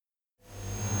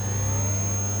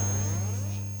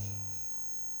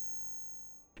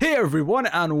Hey everyone,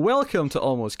 and welcome to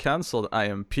Almost Cancelled. I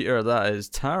am Peter, that is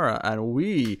Tara, and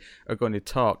we are going to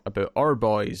talk about Our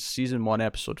Boys, Season 1,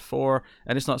 Episode 4.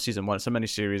 And it's not Season 1, it's a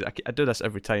mini-series. I do this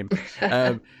every time.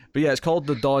 But yeah, it's called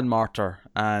The Dawn Martyr,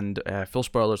 and full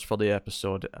spoilers for the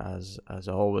episode, as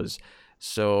always.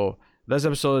 So this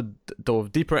episode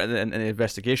dove deeper into the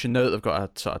investigation. Now that they've got a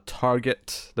sort of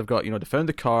target, they've got, they found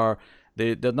the car.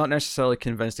 They're not necessarily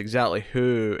convinced exactly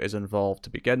who is involved to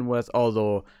begin with,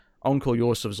 although Uncle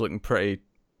Yosef's looking pretty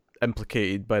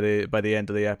implicated by the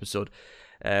end of the episode,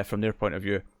 from their point of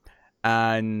view.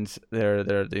 And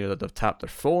they've tapped their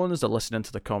phones, they're listening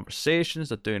to the conversations,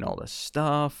 they're doing all this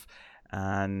stuff.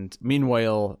 And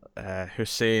meanwhile,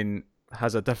 Hussein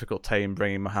has a difficult time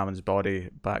bringing Mohammed's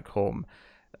body back home.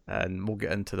 And we'll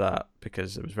get into that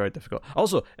because it was very difficult.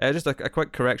 Also, just a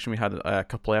quick correction we had a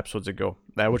couple of episodes ago,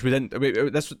 which we didn't.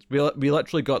 We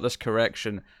literally got this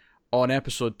correction on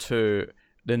episode 2.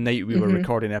 The night we were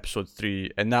recording episode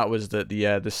 3, and that was that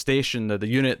the station, the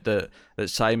unit that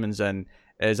Simon's in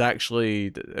is actually,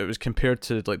 it was compared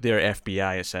to like their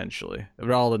FBI essentially,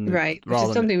 rather than which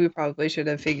is something we probably should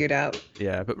have figured out.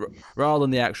 Yeah, but rather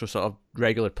than the actual sort of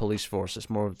regular police force, it's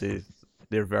more of their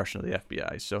version of the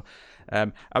FBI. So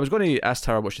I was going to ask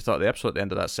Tara what she thought of the episode at the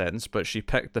end of that sentence, but she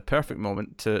picked the perfect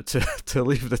moment to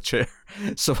leave the chair.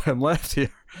 So I'm left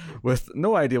here with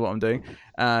no idea what I'm doing,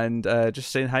 and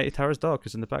just saying hi to Tara's dog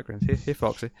who's in the background. Hey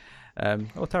Foxy.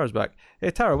 Tara's back.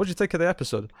 Hey Tara, what did you think of the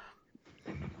episode?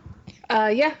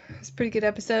 Yeah, it's a pretty good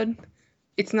episode.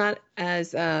 It's not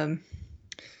as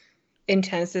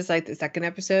intense as like the second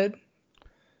episode.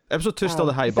 Episode 2 is still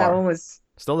the high bar. That one was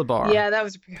still the bar. Yeah, that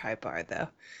was a pretty high bar though.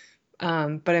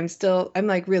 But I'm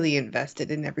like really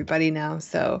invested in everybody now.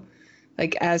 So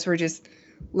like as we're just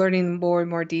learning more and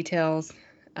more details,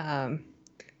 I'm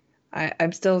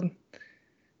still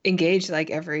engaged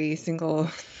like every single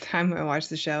time I watch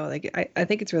the show. Like I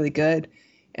think it's really good.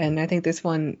 And I think this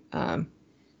one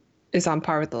is on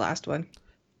par with the last one.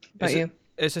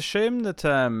 It's a shame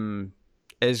that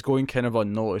is going kind of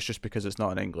unnoticed just because it's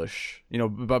not in English,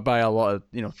 but by a lot of,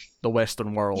 the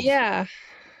Western world. Yeah.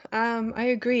 I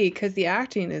agree, because the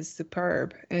acting is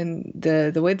superb, and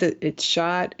the way that it's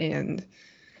shot and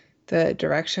the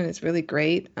direction is really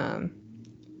great. I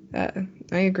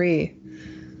agree.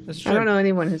 I don't know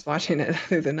anyone who's watching it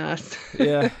other than us.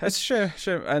 Yeah, it's sure,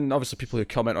 and obviously people who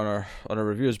comment on our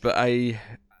reviews. But I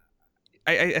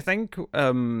think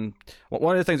one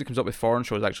of the things that comes up with foreign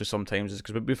shows actually sometimes is,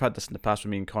 because we've had this in the past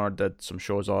when me and Connor did some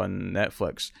shows on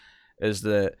Netflix, is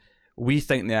that we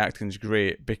think the acting's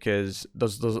great because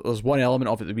there's one element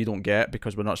of it that we don't get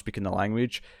because we're not speaking the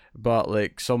language, but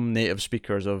like some native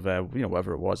speakers of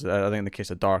whatever it was, I think in the case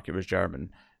of Dark it was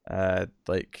German. I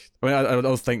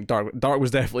don't think Dark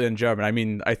was definitely in German. I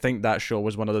mean, I think that show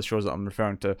was one of the shows that I'm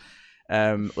referring to.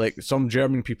 Like some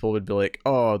German people would be like,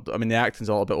 oh, I mean the acting's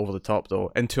a little bit over the top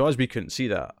though, and to us we couldn't see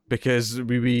that because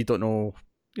we don't know.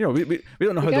 We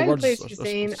don't know how the words.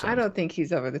 I don't think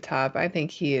he's over the top. I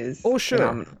think he is. Oh sure.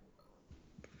 Phenomenal.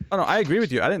 Oh no, I agree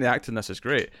with you. I think the acting in this is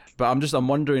great, but I'm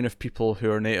wondering if people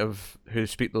who are native, who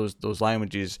speak those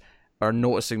languages, are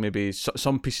noticing maybe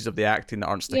some pieces of the acting that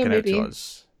aren't sticking out to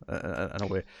us in a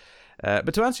way.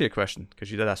 But to answer your question, because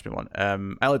you did ask me one,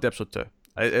 I liked episode 2.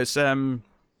 It's as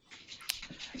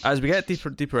we get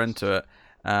deeper into it,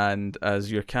 and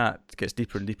as your cat gets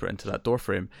deeper and deeper into that door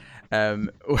frame,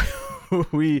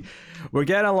 we're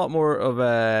getting a lot more of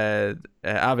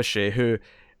Avishai, who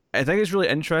I think it's really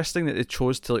interesting that they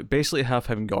chose to like basically have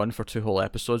him gone for 2 whole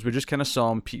episodes. We just kind of saw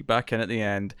him peek back in at the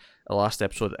end, the last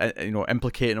episode,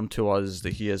 implicating him to us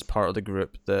that he is part of the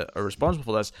group that are responsible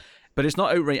for this. But it's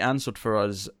not outright answered for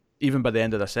us, even by the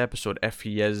end of this episode, if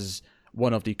he is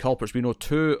one of the culprits. We know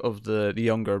 2 of the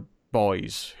younger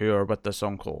boys who are with this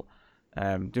uncle,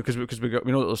 because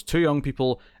we know that there's 2 young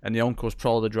people, and the uncle's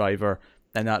probably the driver,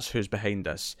 and that's who's behind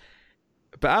this.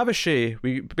 But Avishai,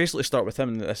 we basically start with him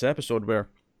in this episode where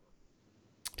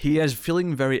he is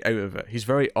feeling very out of it. He's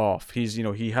very off. He's,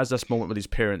 he has this moment with his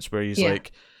parents where he's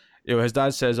like, his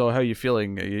dad says, "Oh, how are you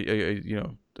feeling?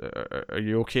 Are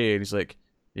you okay?" And he's like,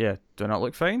 "Yeah, do I not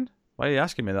look fine? Why are you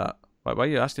asking me that? Why are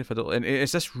you asking if I don't?" And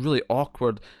it's this really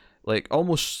awkward, like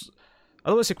almost, I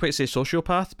don't want to quite say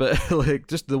sociopath, but like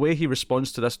just the way he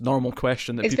responds to this normal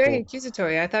question that it's very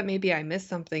accusatory. I thought maybe I missed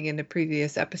something in the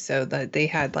previous episode that they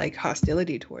had like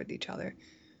hostility toward each other.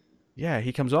 Yeah,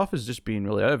 he comes off as just being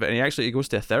really out of it, and he goes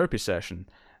to a therapy session,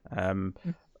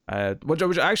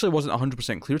 which actually wasn't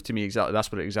 100% clear to me exactly. That's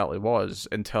what it exactly was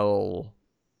until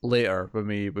later when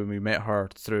we met her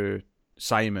through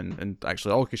Simon, and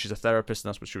actually, okay, she's a therapist, and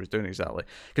that's what she was doing exactly.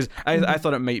 Because I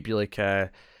thought it might be like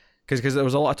because there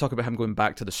was a lot of talk about him going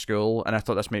back to the school, and I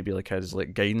thought this might be like his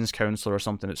like guidance counselor or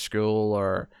something at school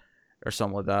or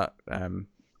something like that. But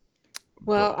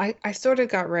Well, I sort of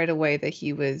got right away that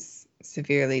he was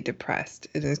severely depressed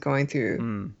and is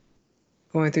mm,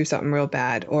 going through something real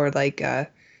bad. Or like I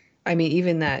mean,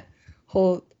 even that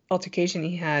whole altercation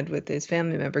he had with his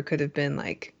family member could have been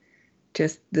like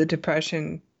just the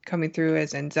depression coming through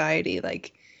as anxiety.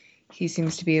 Like he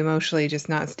seems to be emotionally just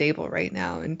not stable right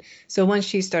now. And so once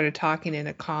she started talking in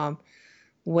a calm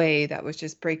way that was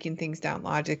just breaking things down no,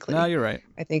 logically, you're right.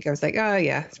 I think I was like, oh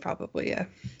yeah, it's probably a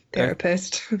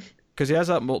therapist. Because he has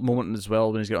that moment as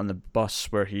well when he's getting on the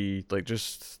bus where he like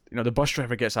just the bus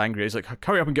driver gets angry. He's like,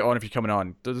 hurry up and get on if you're coming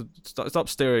on. Stop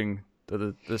staring.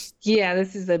 This. Yeah,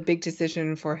 this is a big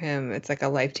decision for him. It's like a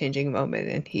life-changing moment,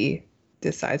 and he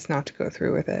decides not to go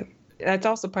through with it. That's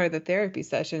also part of the therapy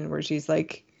session where she's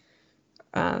like,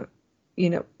 uh,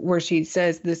 where she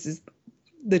says this is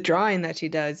the drawing that she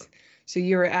does. So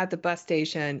you were at the bus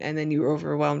station, and then you were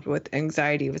overwhelmed with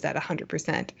anxiety. It was at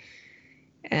 100%,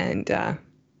 and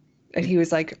he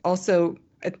was like, also,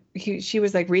 she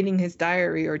was like reading his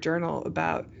diary or journal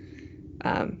about.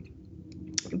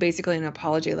 Basically an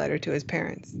apology letter to his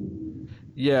parents.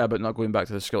 Yeah, but not going back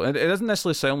to the school. It doesn't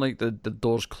necessarily sound like the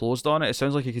door's closed on it. It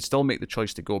sounds like he could still make the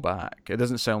choice to go back. It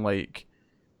doesn't sound like,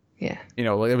 Yeah.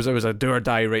 Like it was a do or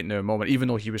die right now moment, even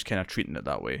though he was kind of treating it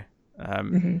that way.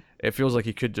 It feels like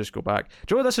he could just go back.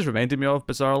 Do you know what this has reminded me of,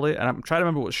 bizarrely? And I'm trying to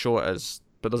remember what show it is,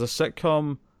 but there's a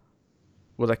sitcom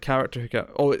with a character who got...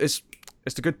 Oh, it's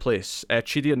The Good Place.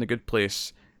 Chidi in The Good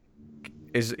Place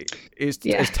is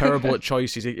terrible at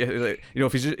choices.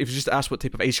 If he's just asked what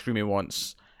type of ice cream he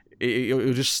wants,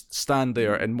 he'll just stand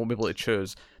there and won't be able to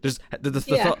choose. There's the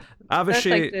thought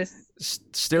Avishai like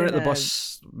staring at the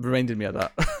bus reminded me of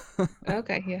that.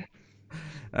 Okay, yeah.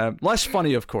 Less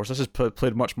funny, of course. This is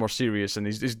played much more serious, and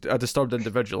he's a disturbed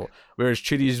individual. Whereas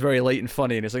Chidi's very light and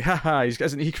funny, and it's like, haha,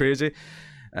 isn't he crazy?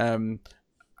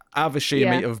 Avishai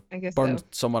might have burned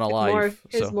someone alive.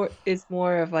 It's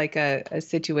more of like a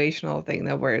situational thing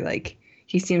though, where like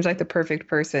he seems like the perfect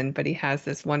person, but he has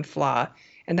this one flaw,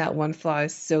 and that one flaw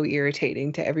is so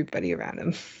irritating to everybody around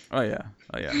him. Oh yeah.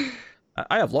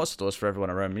 I have lots of those for everyone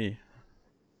around me.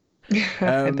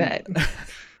 I bet.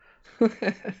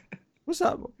 What's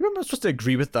that? You're not supposed to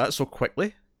agree with that so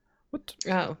quickly. What?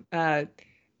 Oh,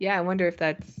 yeah. I wonder if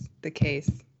that's the case.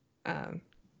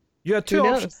 You had two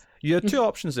options. You had two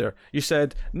options there. You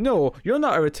said, no, you're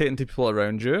not irritating to people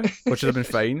around you, which would have been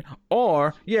fine.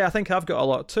 Or, yeah, I think I've got a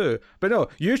lot too. But no,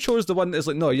 you chose the one that's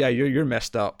like, no, yeah, you're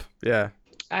messed up. Yeah.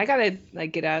 I gotta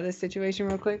like get out of this situation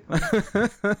real quick.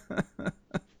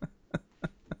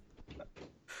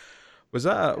 Was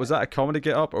that a comedy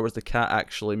get up, or was the cat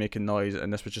actually making noise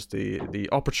and this was just the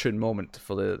opportune moment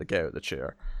for the get out of the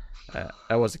chair?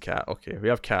 It was a cat. Okay, we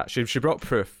have cat. She brought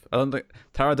proof.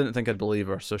 Tara didn't think I'd believe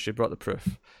her, so she brought the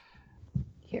proof.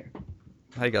 Here.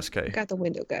 Hi, Gus K. Got the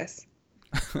window, Gus.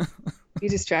 Be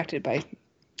distracted by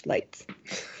lights.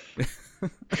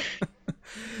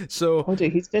 So, oh,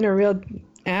 dude, he's been a real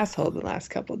asshole the last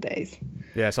couple of days.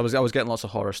 Yes, I was getting lots of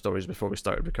horror stories before we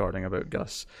started recording about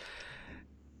Gus.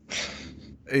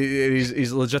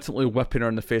 He's legitimately whipping her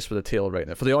in the face with a tail right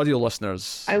now. For the audio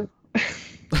listeners, I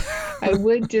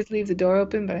would just leave the door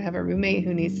open, but I have a roommate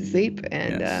who needs to sleep,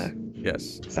 and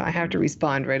yes. So I have to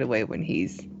respond right away when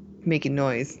he's making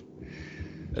noise.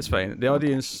 It's fine. The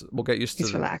audience will get used to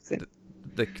relaxing.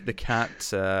 The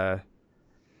cat.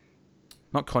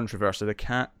 Not controversy. The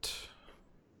cat.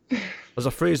 There's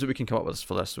a phrase that we can come up with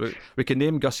for this. We can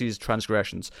name Gussie's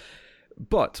transgressions.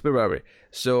 But where were we?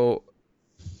 So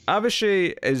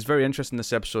Avishai is very interesting in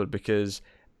this episode because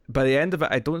by the end of it,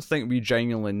 I don't think we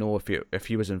genuinely know if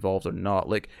he was involved or not.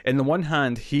 Like, in the one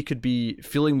hand, he could be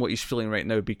feeling what he's feeling right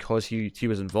now because he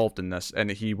was involved in this and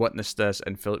he witnessed this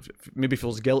and maybe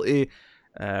feels guilty,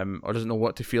 or doesn't know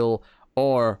what to feel,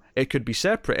 or it could be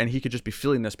separate and he could just be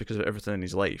feeling this because of everything in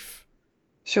his life.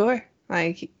 Sure,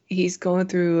 like he's going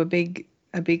through a big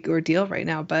ordeal right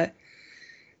now, but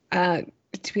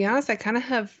to be honest, I kind of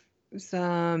have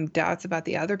some doubts about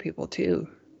the other people too,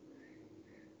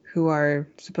 who are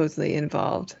supposedly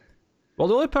involved. Well,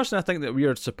 the only person I think that we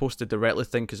are supposed to directly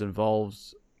think is involved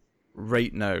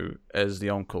right now is the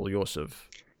uncle, Yosef.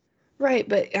 Right,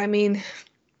 but I mean,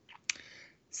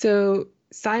 so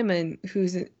Simon,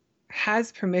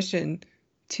 has permission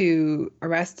to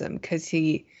arrest him because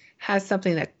he has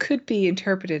something that could be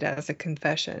interpreted as a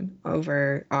confession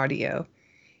over audio,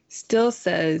 still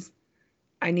says,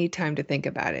 I need time to think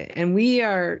about it. And we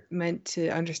are meant to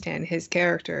understand his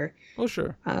character. Oh,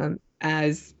 sure.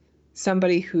 As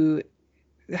somebody who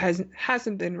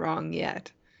hasn't been wrong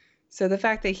yet. So the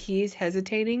fact that he's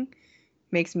hesitating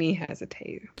makes me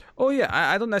hesitate. Oh yeah,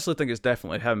 I don't necessarily think it's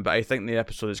definitely him, but I think the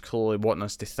episode is clearly wanting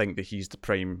us to think that he's the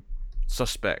prime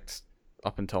suspect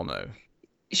up until now.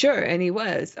 Sure, and he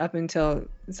was up until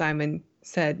Simon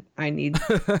said, "I need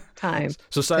time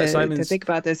So to Simon's think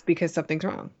about this because something's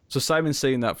wrong." so Simon's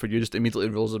saying that for you just immediately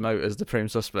rules him out as the prime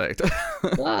suspect.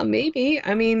 Well, maybe.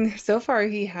 I mean, so far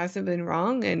he hasn't been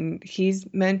wrong, and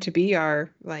he's meant to be our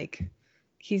like.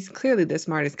 He's clearly the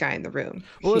smartest guy in the room.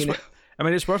 Well, You know? I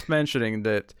mean, it's worth mentioning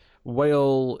that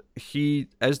while he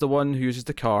is the one who uses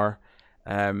the car,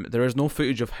 there is no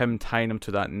footage of him tying him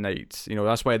to that night. You know,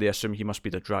 that's why they assume he must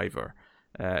be the driver,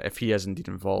 if he is indeed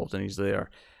involved and he's there.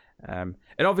 And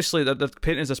obviously, they're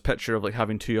painting this picture of like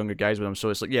having two younger guys with him. So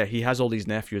it's like, yeah, he has all these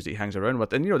nephews that he hangs around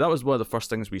with, and you know that was one of the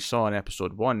first things we saw in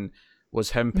episode 1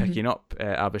 was him picking up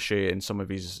Avishai and some of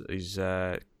his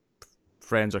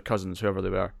friends or cousins, whoever they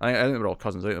were. I think they were all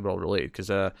cousins. I think they were all related because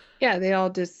Yeah, they all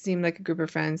just seem like a group of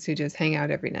friends who just hang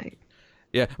out every night.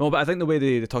 yeah, well, but I think the way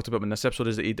they talked about him in this episode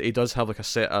is that he does have like a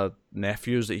set of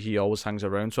nephews that he always hangs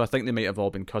around. So I think they might have all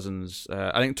been cousins.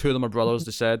 I think 2 of them are brothers.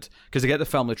 They said because they get the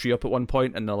family tree up at one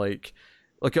point and they're like,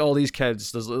 look at all these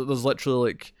kids. There's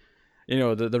literally like, you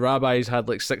know, the rabbis had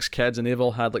like 6 kids and they've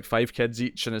all had like 5 kids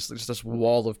each, and it's just this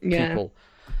wall of people.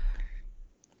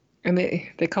 And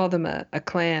they call them a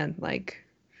clan. Like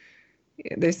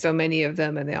there's so many of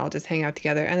them, and they all just hang out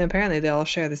together. And apparently they all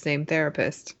share the same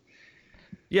therapist.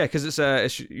 Yeah, because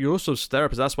it's Yosef's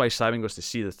therapist. That's why Simon goes to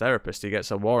see the therapist. He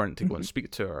gets a warrant to go and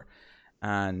speak to her,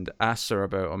 and asks her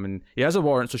about him. And he has a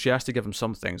warrant, so she has to give him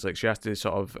some things. Like she has to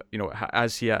sort of, you know,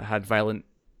 as he had violent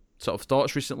sort of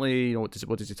thoughts recently. You know,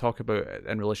 what does he talk about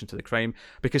in relation to the crime?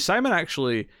 Because Simon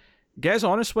actually gets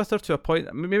honest with her to a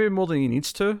point, maybe more than he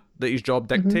needs to, that his job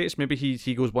dictates. Maybe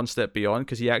he goes one step beyond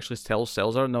because he actually tells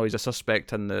her, no, he's a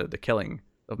suspect in the killing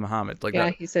of Muhammad. Like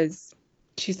that. He says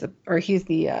he's the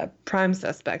prime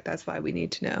suspect. That's why we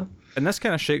need to know. And this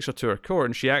kind of shakes her to her core,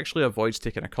 and she actually avoids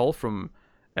taking a call from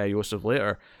Yosef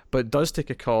later, but does take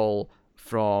a call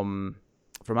from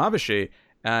Avishai.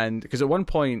 And because at one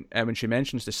point, when she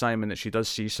mentions to Simon that she does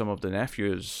see some of the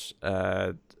nephews,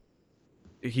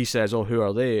 he says, "Oh, who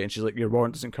are they?" And she's like, "Your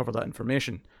warrant doesn't cover that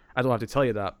information. I don't have to tell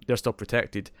you that. They're still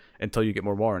protected until you get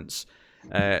more warrants."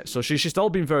 So she's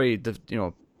still been very,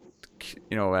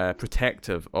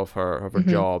 protective of her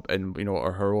job and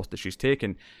or her oath that she's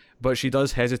taken. But she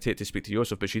does hesitate to speak to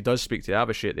Yosef. But she does speak to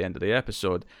Avishai at the end of the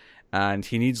episode, and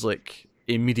he needs like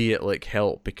immediate like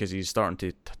help because he's starting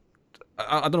to.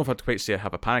 I don't know if I'd quite say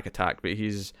have a panic attack, but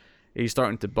he's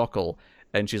starting to buckle.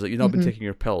 And she's like, "You've not been taking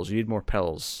your pills. You need more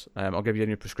pills. I'll give you a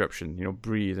new prescription.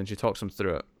 Breathe." And she talks him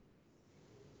through it.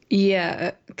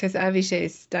 Yeah, because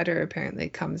Avishai's stutter apparently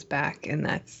comes back, and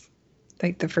that's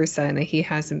like the first sign that he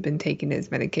hasn't been taking his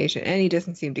medication, and he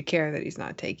doesn't seem to care that he's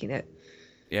not taking it.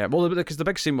 Yeah, well, because the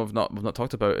big scene we've not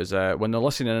talked about is when they're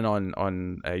listening in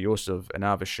on Yosef and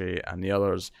Avishai and the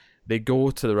others, they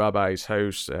go to the rabbi's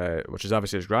house, which is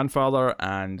Avishai's grandfather,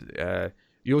 and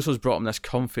Yosef's brought him this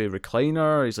comfy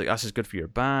recliner. He's like, "This is good for your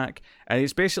back," and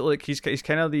it's basically like he's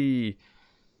kind of the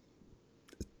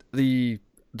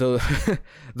the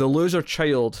loser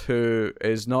child who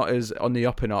is not as on the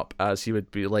up and up as he would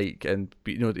be like, and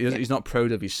he's not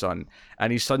proud of his son,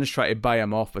 and his son's trying to buy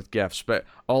him off with gifts, but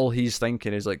all he's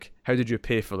thinking is like, "How did you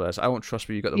pay for this? I don't trust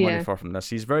where you got the money from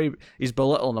this." He's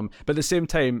belittling him, but at the same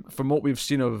time, from what we've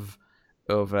seen of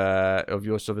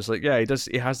Yosef, it's like, yeah, he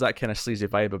has that kind of sleazy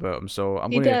vibe about him. So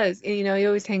he does. And, he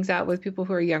always hangs out with people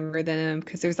who are younger than him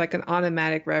because there's like an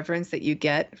automatic reverence that you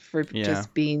get for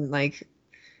just being like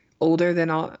older than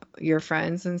all your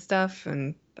friends and stuff.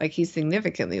 And like he's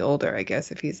significantly older, I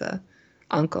guess, if he's a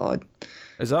uncle.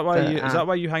 Is that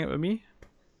why you hang out with me?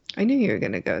 I knew you were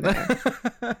gonna go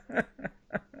there.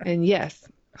 And yes.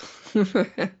 Do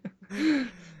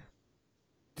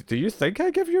you think I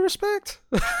give you respect?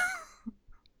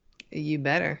 You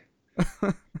better.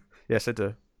 Yes, I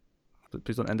do. But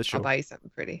please don't end the show. I'll buy you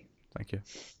something pretty. Thank you.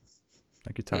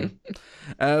 Thank you, Tara.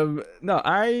 No,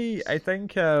 I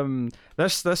think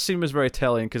this scene was very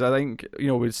telling because I think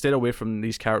we'd stayed away from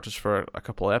these characters for a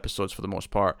couple of episodes for the most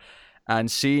part,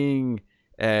 and seeing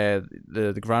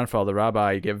the grandfather, the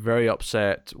rabbi, get very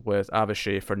upset with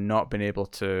Avishai for not being able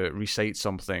to recite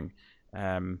something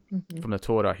from the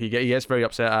Torah. He gets very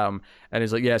upset at him, and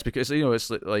he's like, "Yeah, it's because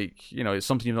it's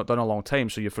something you've not done in a long time,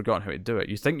 so you've forgotten how to do it.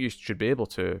 You think you should be able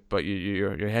to, but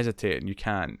you're hesitating, you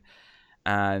can't."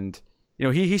 And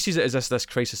he sees it as this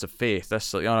crisis of faith.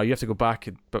 This you have to go back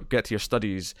and get to your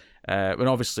studies. When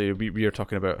obviously we are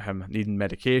talking about him needing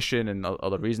medication and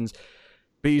other reasons,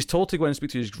 but he's told to go and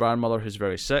speak to his grandmother who's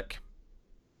very sick.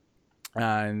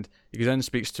 And he goes in and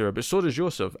speaks to her, but so does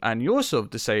Yosef. And Yosef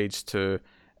decides to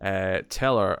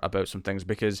tell her about some things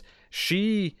because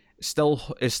she is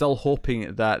still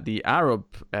hoping that the Arab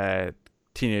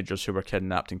teenagers who were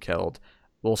kidnapped and killed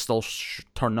will still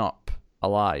turn up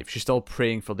alive. She's still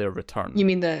praying for their return. You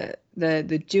mean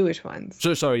the Jewish ones?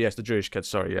 So sorry, yes, the Jewish kids.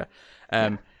 Sorry,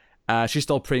 yeah. She's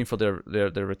still praying for their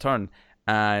return,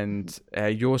 and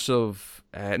Yosef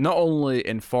not only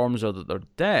informs her that they're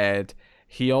dead,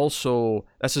 he also,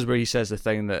 this is where he says the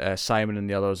thing that Simon and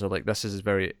the others are like, this is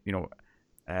very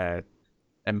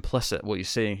implicit what he's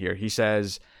saying here. He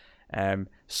says,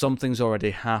 something's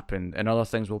already happened and other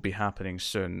things will be happening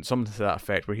soon, something to that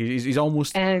effect, where he's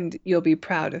almost, and you'll be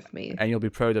proud of me,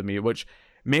 which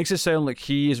makes it sound like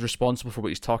he is responsible for what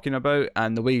he's talking about,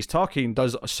 and the way he's talking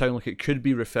does sound like it could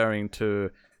be referring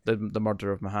to the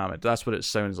murder of Muhammad. That's what it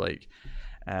sounds like.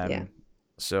 Yeah.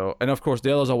 So, and of course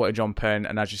the others all want to jump in,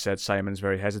 and as you said, Simon's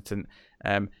very hesitant.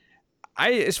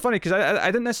 It's funny because I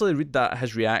didn't necessarily read that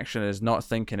his reaction is not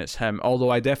thinking it's him, although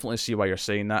I definitely see why you're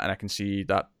saying that, and I can see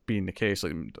that being the case,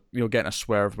 like, getting a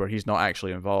swerve where he's not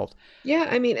actually involved. Yeah,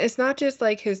 I mean, it's not just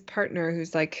like his partner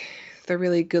who's like the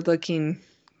really good-looking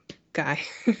guy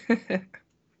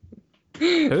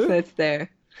that's there.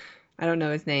 I don't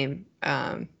know his name,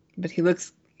 but he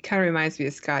kind of reminds me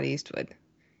of Scott Eastwood.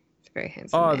 He's a very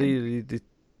handsome man. The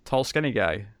tall, skinny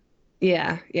guy.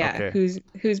 Yeah, Okay.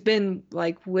 who's been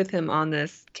like with him on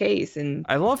this case, and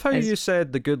I love how you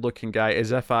said the good-looking guy,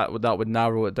 as if that would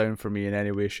narrow it down for me in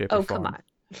any way, shape, or form. Oh, come on.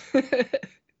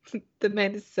 The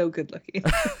man is so good looking.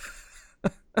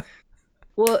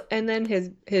 Well, and then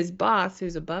his boss,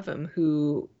 who's above him,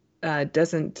 who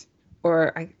doesn't,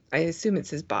 or I assume it's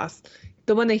his boss,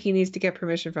 the one that he needs to get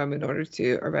permission from in order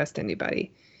to arrest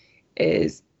anybody,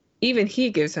 is even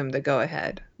he gives him the go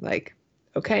ahead. Like,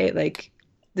 okay, like,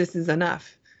 this is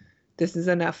enough. This is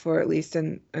enough for at least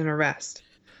an arrest.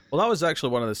 Well, that was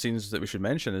actually one of the scenes that we should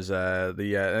mention. Is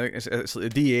it's the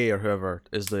DA or whoever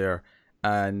is there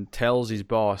and tells his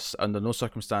boss under no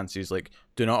circumstances, like,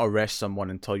 do not arrest someone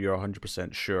until you're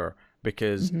 100% sure,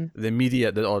 because the media,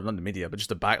 or not the media, but just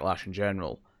the backlash in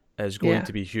general is going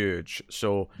to be huge.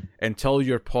 So until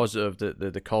you're positive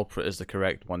that the culprit is the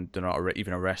correct one, do not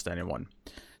even arrest anyone.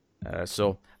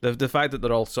 So the fact that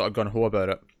they're all sort of gung-ho about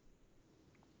it,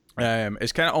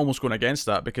 it's kind of almost going against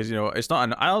that, because it's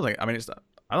not. I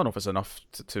don't know if it's enough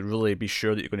to really be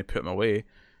sure that you're going to put him away,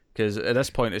 because at this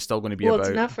point it's still going to be it's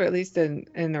enough for at least an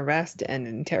arrest and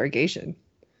an interrogation.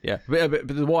 Yeah,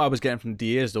 but what I was getting from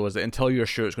the DAs though is that until you're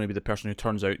sure it's going to be the person who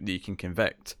turns out that you can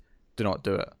convict, do not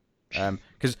do it.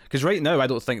 Because right now I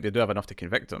don't think they do have enough to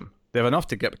convict him. They have enough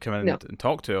to come in and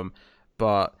talk to him,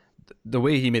 but the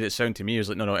way he made it sound to me is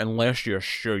like, no, unless you're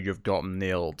sure you've got him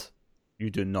nailed, you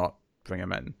do not bring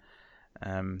him in.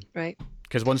 Right.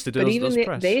 Because once they do,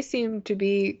 they seem to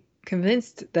be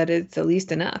convinced that it's at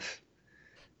least enough.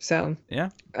 So yeah,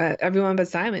 everyone but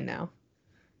Simon now.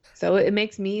 So it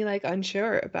makes me like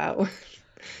unsure about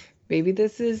maybe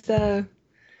this is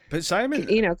But Simon,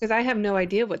 because I have no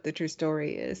idea what the true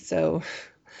story is. So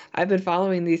I've been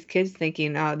following these kids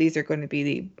thinking, oh, these are going to be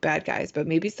the bad guys, but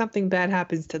maybe something bad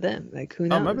happens to them. Like, who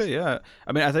knows? Oh, maybe, yeah.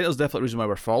 I mean, I think there's definitely a reason why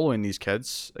we're following these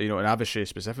kids, and Avishai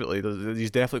specifically.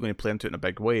 He's definitely going to play into it in a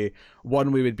big way.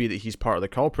 One way would be that he's part of the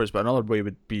culprits, but another way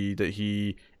would be that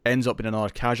he ends up being another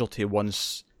casualty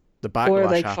once the backlash happens. Or,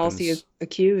 like, falsely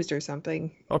accused or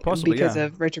something. Or possibly, because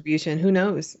of retribution. Who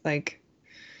knows? Like,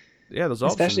 yeah, there's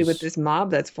options. Especially with options. this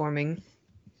mob that's forming.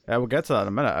 Yeah, we'll get to that in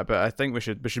a minute, but I think we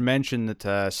should mention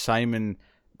that Simon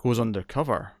goes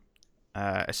undercover,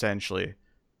 essentially,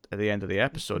 at the end of the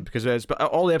episode, because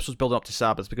all the episodes build up to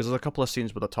Sabbath, because there's a couple of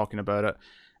scenes where they're talking about it,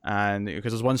 and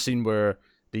because there's one scene where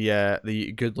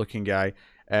the good-looking guy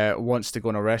wants to go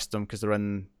and arrest them because they're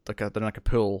in like a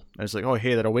pool, and it's like, oh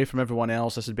hey, they're away from everyone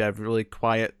else. This would be a really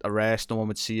quiet arrest. No one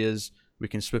would see us. We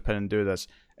can swoop in and do this.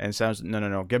 And Sam's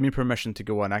no. Give me permission to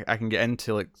go in. I can get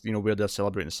into where they're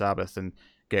celebrating the Sabbath and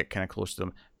get kind of close to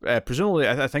them. Presumably,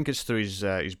 I think it's through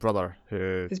his brother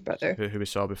who we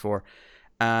saw before.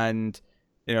 And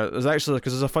there's actually,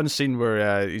 because there's a fun scene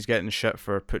where he's getting shit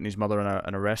for putting his mother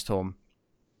in a rest home,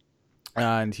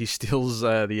 and he steals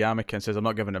the yarmulke and says, "I'm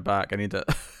not giving it back. I need it,"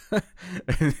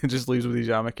 and just leaves with his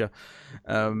yarmulke.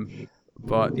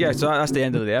 But yeah, so that's the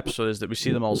end of the episode. Is that we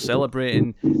see them all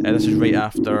celebrating. This is right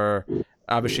after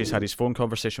Avishai's had his phone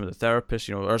conversation with the therapist,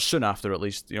 or soon after, at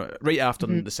least, right after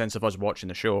the sense of us watching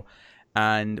the show,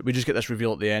 and we just get this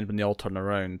reveal at the end when they all turn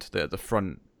around. At the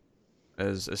front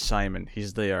is Simon.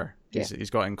 He's there. He's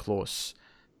got in close.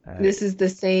 This is the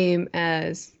same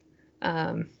as,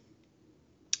 what's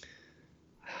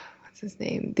his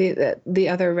name? The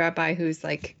other rabbi who's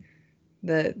like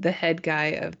the head guy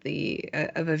of the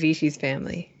of Avicii's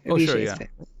family, Oh, sure, Avicii's yeah. family,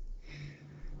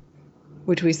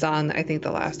 which we saw in I think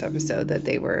the last episode that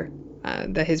they were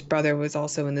that his brother was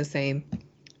also in the same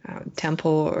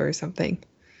temple or something.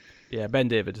 Yeah, Ben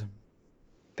David.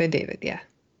 Ben David, yeah.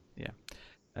 Yeah.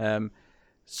 Um,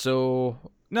 so,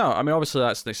 no, I mean, obviously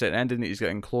that's an exciting ending that he's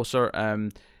getting closer.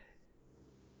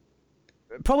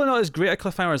 Probably not as great a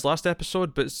cliffhanger as last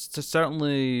episode, but it's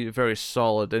certainly very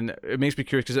solid. And it makes me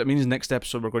curious because it means next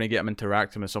episode we're going to get him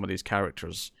interacting with some of these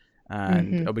characters.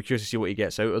 And Hmm. I'll be curious to see what he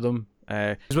gets out of them.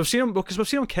 Because we've seen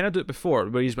him kind of do it before,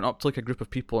 where he's been up to like a group of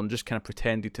people and just kind of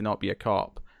pretended to not be a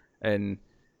cop. And,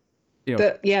 you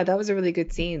know, Yeah, that was a really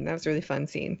good scene. That was a really fun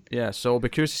scene. yeah, so I'll be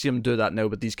curious to see him do that now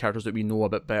with these characters that we know a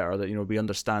bit better, that we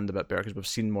understand a bit better because we've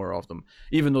seen more of them.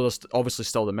 Even though there's obviously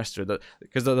still the mystery that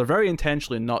because they're very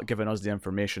intentionally not giving us the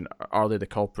information. Are they the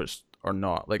culprits or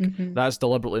not? Like Hmm. that's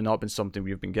deliberately not been something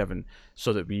we've been given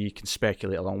so that we can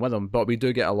speculate along with them. But we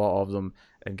do get a lot of them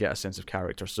and get a sense of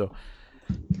character. So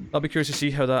I'll be curious to see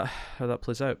how that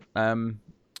plays out.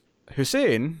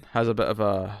 Hussein has a bit of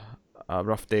a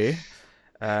rough day.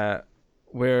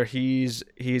 Where he's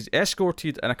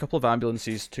escorted in a couple of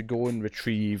ambulances to go and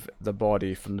retrieve the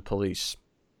body from the police,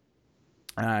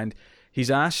 and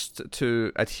he's asked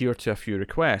to adhere to a few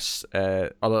requests.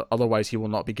 Otherwise, he will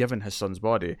not be given his son's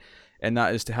body, and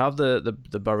that is to have the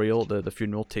burial, the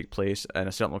funeral take place in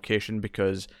a certain location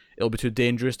because it'll be too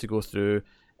dangerous to go through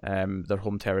their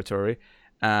home territory,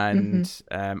 Hmm.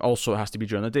 and also it has to be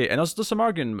during the day. And there's some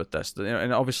arguing with this,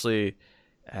 and obviously.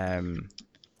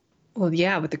 Well,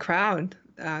 yeah, with the crowd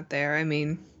out there. I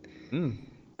mean, Mm,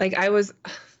 like I was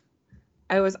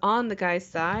on the guy's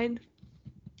side,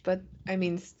 but I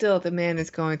mean, still, the man is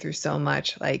going through so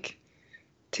much. Like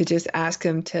to just ask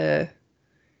him to.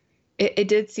 It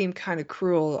did seem kind of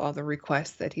cruel, all the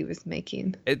requests that he was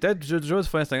making. It did. The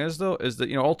funny thing is though, is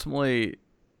that ultimately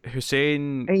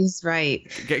Hussein And he's right.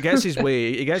 gets his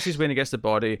way. He gets his way and he gets the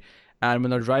body. And when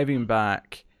they're driving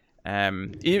back,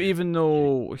 even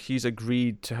though he's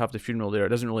agreed to have the funeral there, it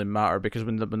doesn't really matter because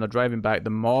when they're driving back,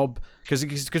 the mob, because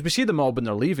we see the mob when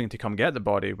they're leaving to come get the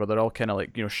body, where they're all kind of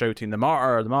like shouting the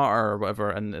martyr, or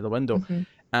whatever in the window. Hmm.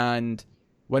 And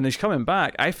when he's coming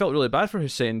back, I felt really bad for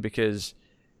Hussein because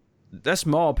this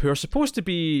mob, who are supposed to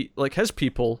be like his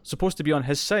people, supposed to be on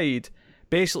his side,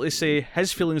 basically say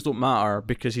his feelings don't matter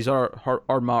because he's our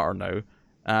martyr now,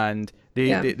 and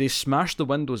Yeah. they smash the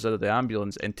windows out of the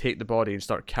ambulance and take the body and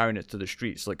start carrying it to the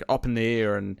streets, like up in the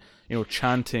air and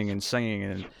chanting and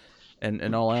singing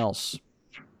and all else,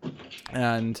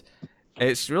 and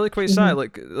it's really quite sad. Hmm.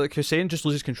 Like Hussein just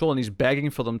loses control and he's begging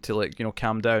for them to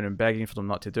calm down and begging for them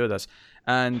not to do this.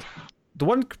 And the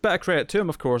one bit of credit to him,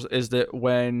 of course, is that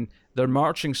when they're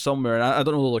marching somewhere, and I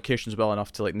don't know the locations well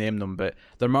enough to name them, but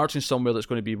they're marching somewhere that's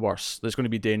going to be worse, that's going to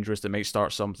be dangerous, that might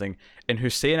start something. And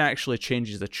Hussein actually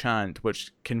changes the chant,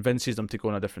 which convinces them to go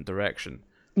in a different direction.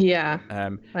 Yeah.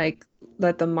 Um, Like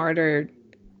let the martyr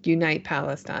unite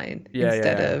Palestine yeah, yeah,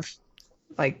 instead yeah. of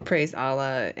like praise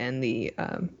Allah and the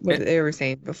what they were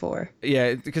saying before.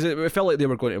 Yeah, because it felt like they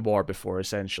were going to war before,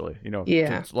 essentially,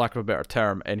 Yeah. for lack of a better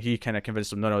term. And he kind of convinced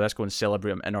them, no, let's go and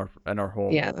celebrate them in our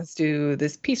home. Yeah, let's do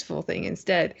this peaceful thing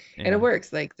instead. And it Yeah.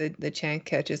 works. Like the chant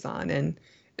catches on and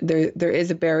there is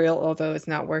a burial, although it's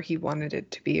not where he wanted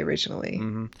it to be originally.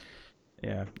 Hmm.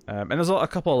 Yeah. And there's a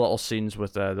couple of little scenes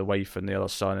with the wife and the other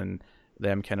son and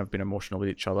them kind of being emotional with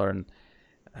each other. And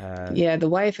Yeah, the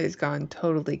wife has gone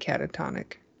totally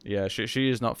catatonic. yeah, she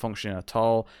is not functioning at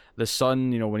all. The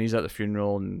son, when he's at the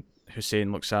funeral and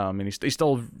Hussein looks at him, and he's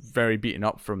still very beaten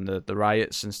up from the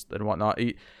riots and whatnot.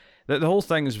 The whole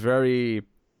thing is very,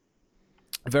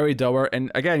 very dour.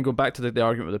 And again, go back to the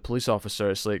argument with the police officer.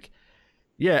 It's like,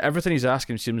 yeah, everything he's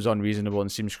asking seems unreasonable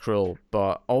and seems cruel,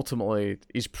 but ultimately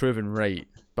he's proven right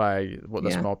by what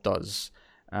this Yeah. mob does.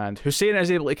 And Hussein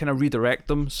is able to kind of redirect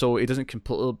them so he doesn't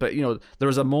completely. But there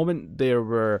was a moment there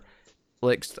where,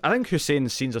 like, I think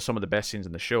Hussein's scenes are some of the best scenes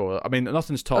in the show. I mean,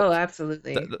 nothing's topped. Oh,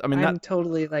 absolutely. I mean, I'm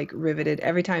totally like riveted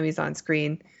every time he's on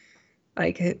screen.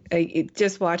 Like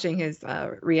just watching his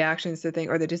reactions to things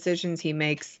or the decisions he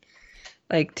makes,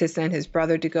 like to send his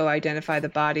brother to go identify the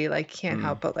body, like can't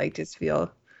help but like just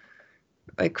feel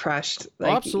like crushed.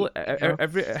 Like absolutely.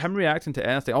 Him reacting to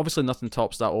anything. Obviously, nothing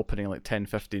tops that opening like 10,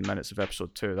 15 minutes of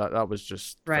episode 2. That was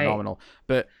just Right. phenomenal.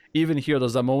 But even here,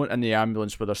 there's a moment in the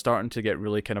ambulance where they're starting to get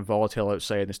really kind of volatile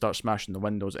outside and they start smashing the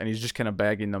windows, and he's just kind of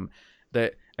begging them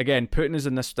that, again, putting us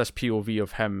in this POV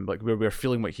of him, like where we're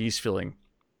feeling what he's feeling,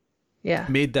 Yeah.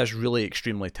 made this really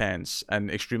extremely tense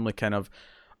and extremely kind of.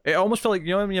 It almost felt like,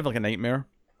 when you have like a nightmare,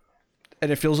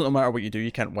 and it feels like no matter what you do,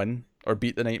 you can't win or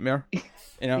beat the nightmare.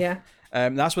 Yeah.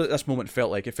 That's what this moment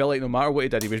felt like. It felt like no matter what he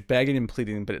did, he was begging and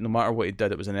pleading, but no matter what he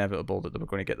did, it was inevitable that they were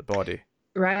going to get the body.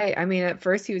 Right. I mean, at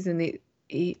first he was in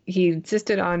he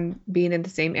insisted on being in the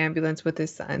same ambulance with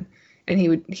his son,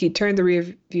 and he turned the rear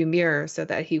view mirror so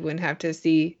that he wouldn't have to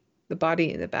see the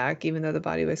body in the back, even though the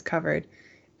body was covered.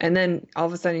 And then all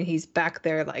of a sudden he's back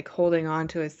there like holding on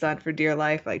to his son for dear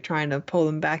life, like trying to pull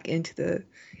him back into the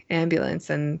ambulance,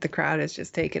 and the crowd has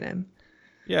just taken him.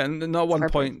 Yeah, and at one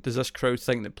point does this crowd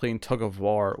think that playing tug of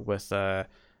war with the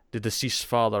deceased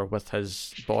father with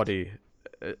his body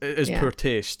is poor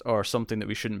taste or something that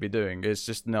we shouldn't be doing? It's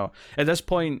just no. At this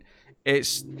point,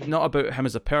 it's not about him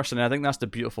as a person. And I think that's the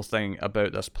beautiful thing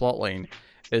about this plotline,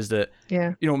 is that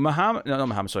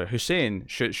Hussein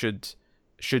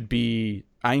should be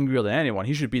angrier than anyone.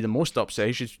 He should be the most upset.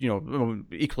 He should,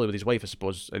 equally with his wife, I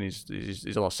suppose, and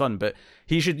his other son. But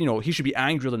he should be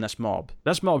angrier than this mob.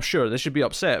 This mob, sure, they should be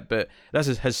upset, but this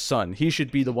is his son. He should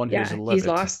be the one who's livid. He's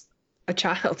lost a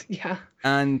child. Yeah,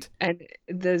 and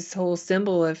this whole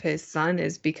symbol of his son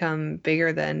has become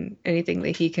bigger than anything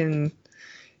that he can.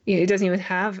 He doesn't even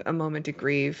have a moment to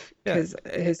grieve because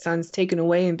his son's taken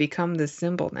away and become this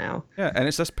symbol now. Yeah, and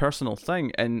it's this personal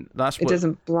thing, and that's what... It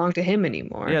doesn't belong to him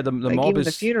anymore. Yeah, the mob even is...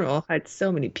 the funeral had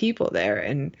so many people there,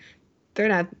 and they're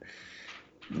not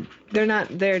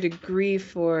there to grieve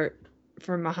for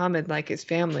Muhammad like his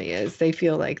family is. They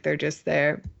feel like they're just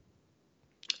there.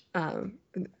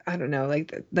 I don't know,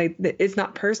 like it's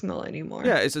not personal anymore.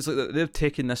 Yeah, it's like they've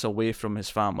taken this away from his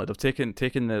family. They've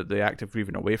taken the act of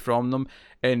grieving away from them,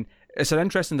 and it's an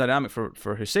interesting dynamic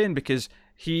for Hussein, because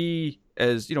he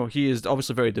is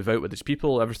obviously very devout with his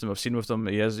people. Everything I've seen with them,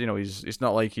 he is, it's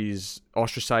not like he's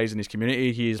ostracized in his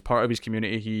community. He is part of his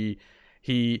community.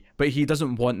 But he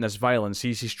doesn't want this violence.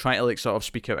 He's trying to like sort of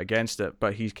speak out against it,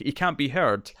 but he can't be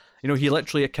heard. He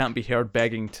literally can't be heard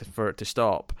begging for it to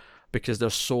stop, because they're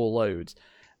so loud.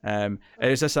 And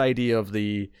it's this idea of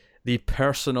the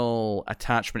personal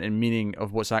attachment and meaning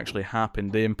of what's actually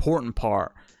happened. The important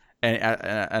part in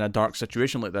a dark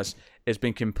situation like this is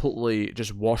being completely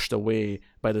just washed away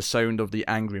by the sound of the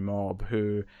angry mob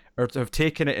who have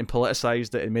taken it and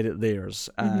politicized it and made it theirs.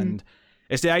 Mm-hmm. And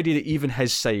it's the idea that even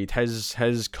his side,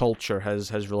 his culture,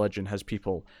 his religion, his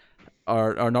people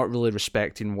are not really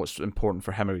respecting what's important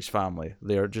for him or his family.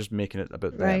 They're just making it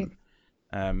about them.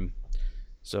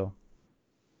 So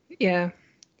yeah,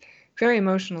 very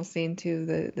emotional scene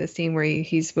too. The scene where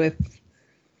he's with,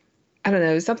 I don't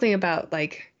know, something about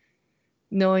like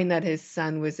knowing that his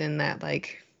son was in that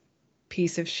like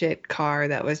piece of shit car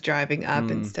that was driving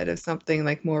up instead of something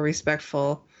like more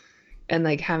respectful, and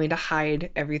like having to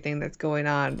hide everything that's going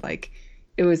on. Like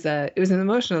it was an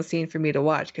emotional scene for me to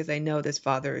watch, because I know this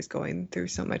father is going through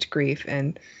so much grief,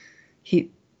 and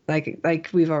he like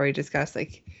we've already discussed,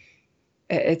 like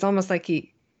it's almost like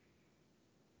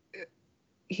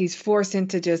he's forced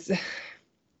into just,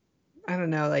 I don't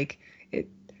know, like it.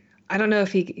 I don't know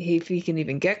if he can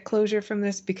even get closure from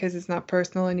this because it's not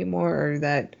personal anymore, or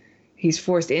that he's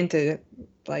forced into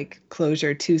like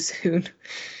closure too soon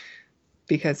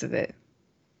because of it.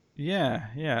 Yeah.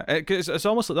 It's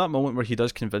almost at that moment where he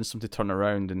does convince them to turn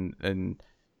around and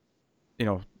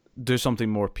do something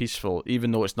more peaceful,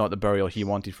 even though it's not the burial he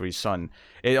wanted for his son.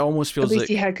 It almost feels like... At least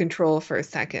he had control for a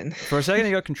second. For a second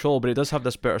he got control, but he does have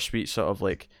this bittersweet sort of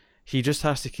like, he just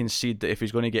has to concede that if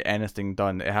he's going to get anything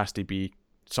done, it has to be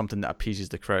something that appeases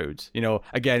the crowd.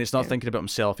 Again, it's not thinking about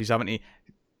himself. He's having to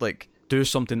like do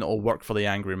something that will work for the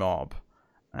angry mob.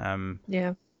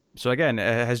 So again,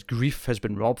 his grief has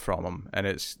been robbed from him, and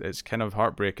it's kind of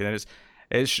heartbreaking, and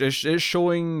it's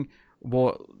showing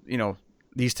what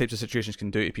these types of situations can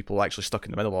do to people actually stuck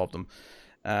in the middle of them.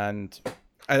 And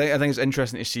I think it's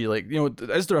interesting to see, like,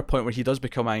 is there a point where he does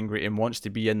become angry and wants to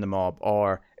be in the mob,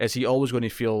 or is he always going to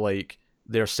feel like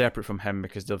they're separate from him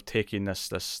because they've taken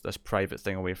this private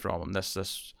thing away from him,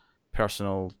 this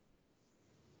personal,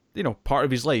 part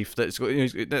of his life that's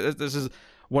this is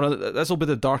this will be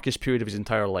the darkest period of his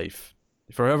entire life,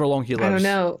 for however long he lives. I don't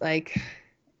know, like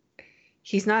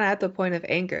he's not at the point of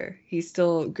anger. He's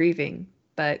still grieving,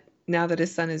 but now that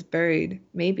his son is buried,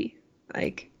 maybe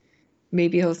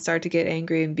he'll start to get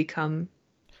angry and become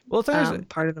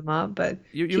part of the mob. But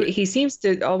he seems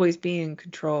to always be in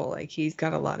control. Like he's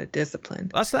got a lot of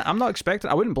discipline. I'm not expecting.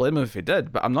 I wouldn't blame him if he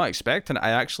did, but I'm not expecting.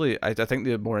 I think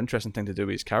the more interesting thing to do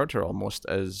with his character almost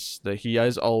is that he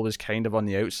is always kind of on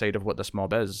the outside of what this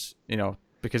mob is.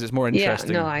 Because it's more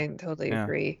interesting. Yeah, no, I totally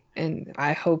agree, and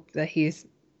I hope that he's,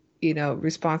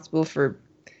 responsible for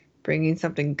bringing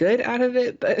something good out of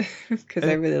it, but because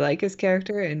I really like his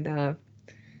character, and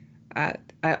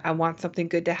I want something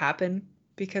good to happen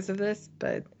because of this.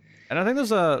 But And I think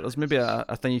there's maybe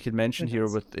a thing you could mention here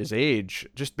with his age,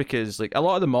 just because like a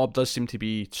lot of the mob does seem to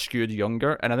be skewed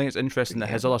younger, and I think it's interesting that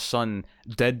his other son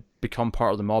did become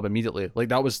part of the mob immediately. Like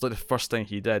that was like the first thing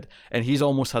he did, and he's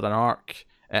almost had an arc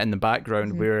in the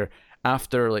background where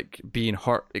after like being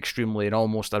hurt extremely and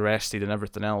almost arrested and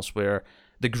everything else, where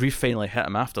the grief finally hit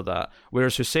him after that.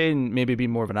 Whereas Hussein, maybe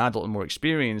being more of an adult and more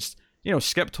experienced,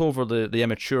 skipped over the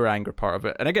immature anger part of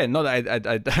it. And again, not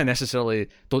that I necessarily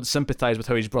don't sympathize with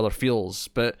how his brother feels,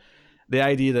 but the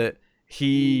idea that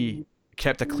he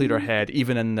kept a clearer head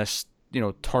even in this,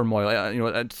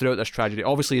 turmoil, throughout this tragedy.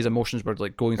 Obviously, his emotions were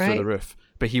like going through the roof,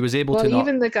 but he was able to not. Well,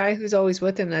 even the guy who's always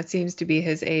with him, that seems to be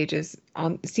his age,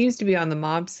 seems to be on the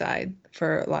mob side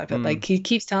for a lot of it. Like he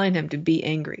keeps telling him to be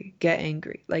angry, get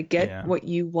what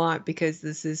you want because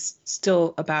this is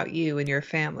still about you and your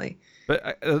family.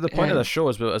 But the point of the show,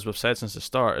 as we've said since the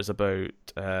start, is about,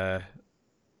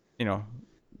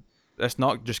 let's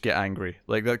not just get angry,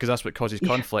 like that, because that's what causes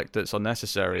conflict. That's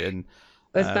unnecessary, and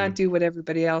let's not do what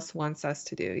everybody else wants us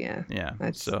to do. Yeah.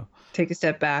 Let's take a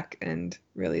step back and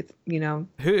really,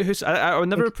 I would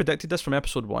never have predicted this from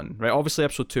episode 1, right? Obviously,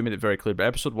 episode 2 made it very clear, but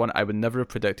episode 1, I would never have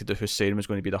predicted that Hussein was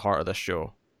going to be the heart of this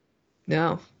show.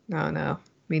 No,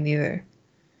 me neither.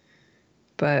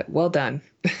 But well done.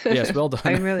 Yes, well done.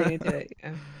 I'm really into it.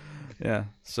 Yeah. Yeah.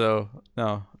 So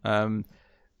no.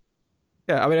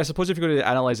 Yeah. I mean, I suppose if you're going to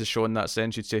analyze the show in that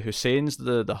sense, you'd say Hussein's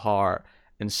the heart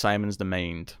and Simon's the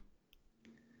mind.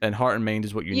 And heart and mind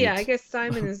is what you need. Yeah, I guess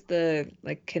Simon is the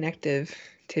like connective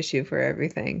tissue for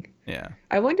everything. Yeah.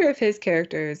 I wonder if his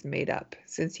character is made up,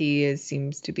 since he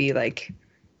seems to be like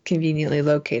conveniently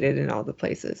located in all the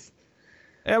places.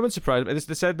 Yeah, I wouldn't surprise me.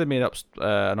 They said they made up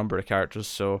a number of characters,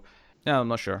 so yeah, I'm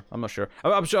not sure. I'm sure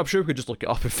we could just look it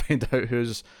up and find out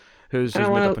who's I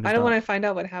don't want to find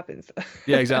out what happens.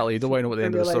 Yeah, exactly. You don't want to know what the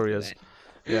end of the story is.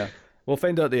 Yeah, we'll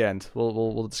find out at the end.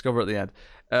 We'll discover at the end.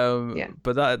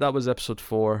 But that was episode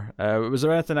 4. Was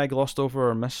there anything I glossed over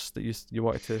or missed that you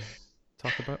wanted to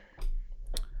talk about?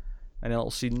 Any little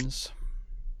scenes?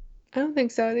 I don't think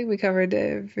so. I think we covered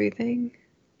everything.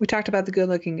 We talked about the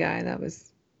good-looking guy. That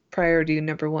was priority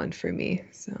number 1 for me.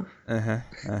 So.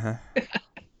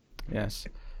 Yes.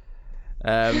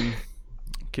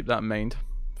 Keep that in mind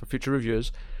for future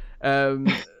reviews.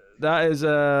 That is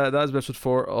episode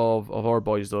 4 of Our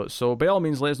Boys, though. So by all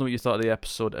means, let us know what you thought of the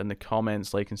episode in the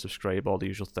comments, like and subscribe, all the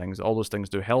usual things. All those things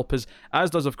do help us, as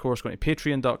does, of course, going to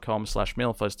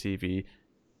patreon.com/MailFuzzTV,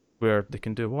 where they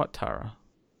can do what, Tara?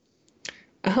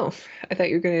 Oh, I thought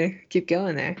you were going to keep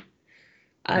going there.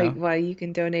 No. Well, you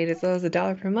can donate as low as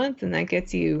 $1 per month, and that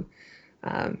gets you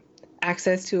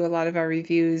access to a lot of our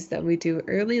reviews that we do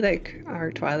early, like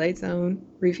our Twilight Zone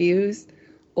reviews,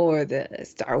 or the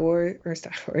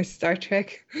Star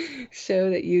Trek show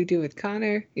that you do with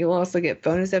Connor. You'll also get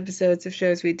bonus episodes of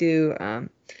shows we do.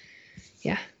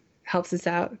 Helps us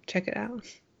out. Check it out.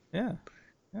 Yeah.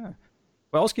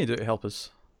 What else can you do to help us?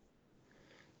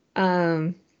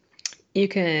 You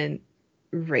can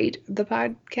rate the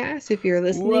podcast if you're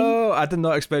listening. Whoa, I did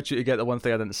not expect you to get the one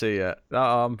thing I didn't say yet.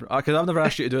 Because I've never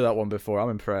asked you to do that one before. I'm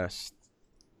impressed.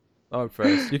 You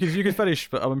can finish,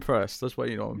 but I'm impressed. That's why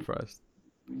I'm impressed.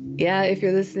 Yeah, if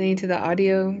you're listening to the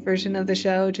audio version of the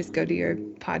show, just go to your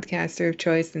podcaster of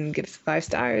choice and give us 5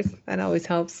 stars. That always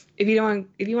helps. If you want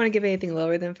to give anything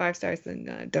lower than 5 stars,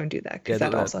 then don't do that, because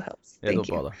that also helps. Yeah, Thank don't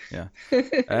you. bother. Yeah.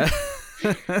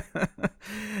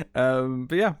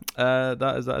 But yeah,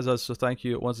 that is us. So thank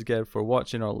you once again for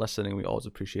watching or listening. We always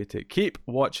appreciate it. Keep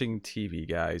watching TV,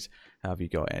 guys. Have you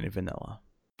got any vanilla?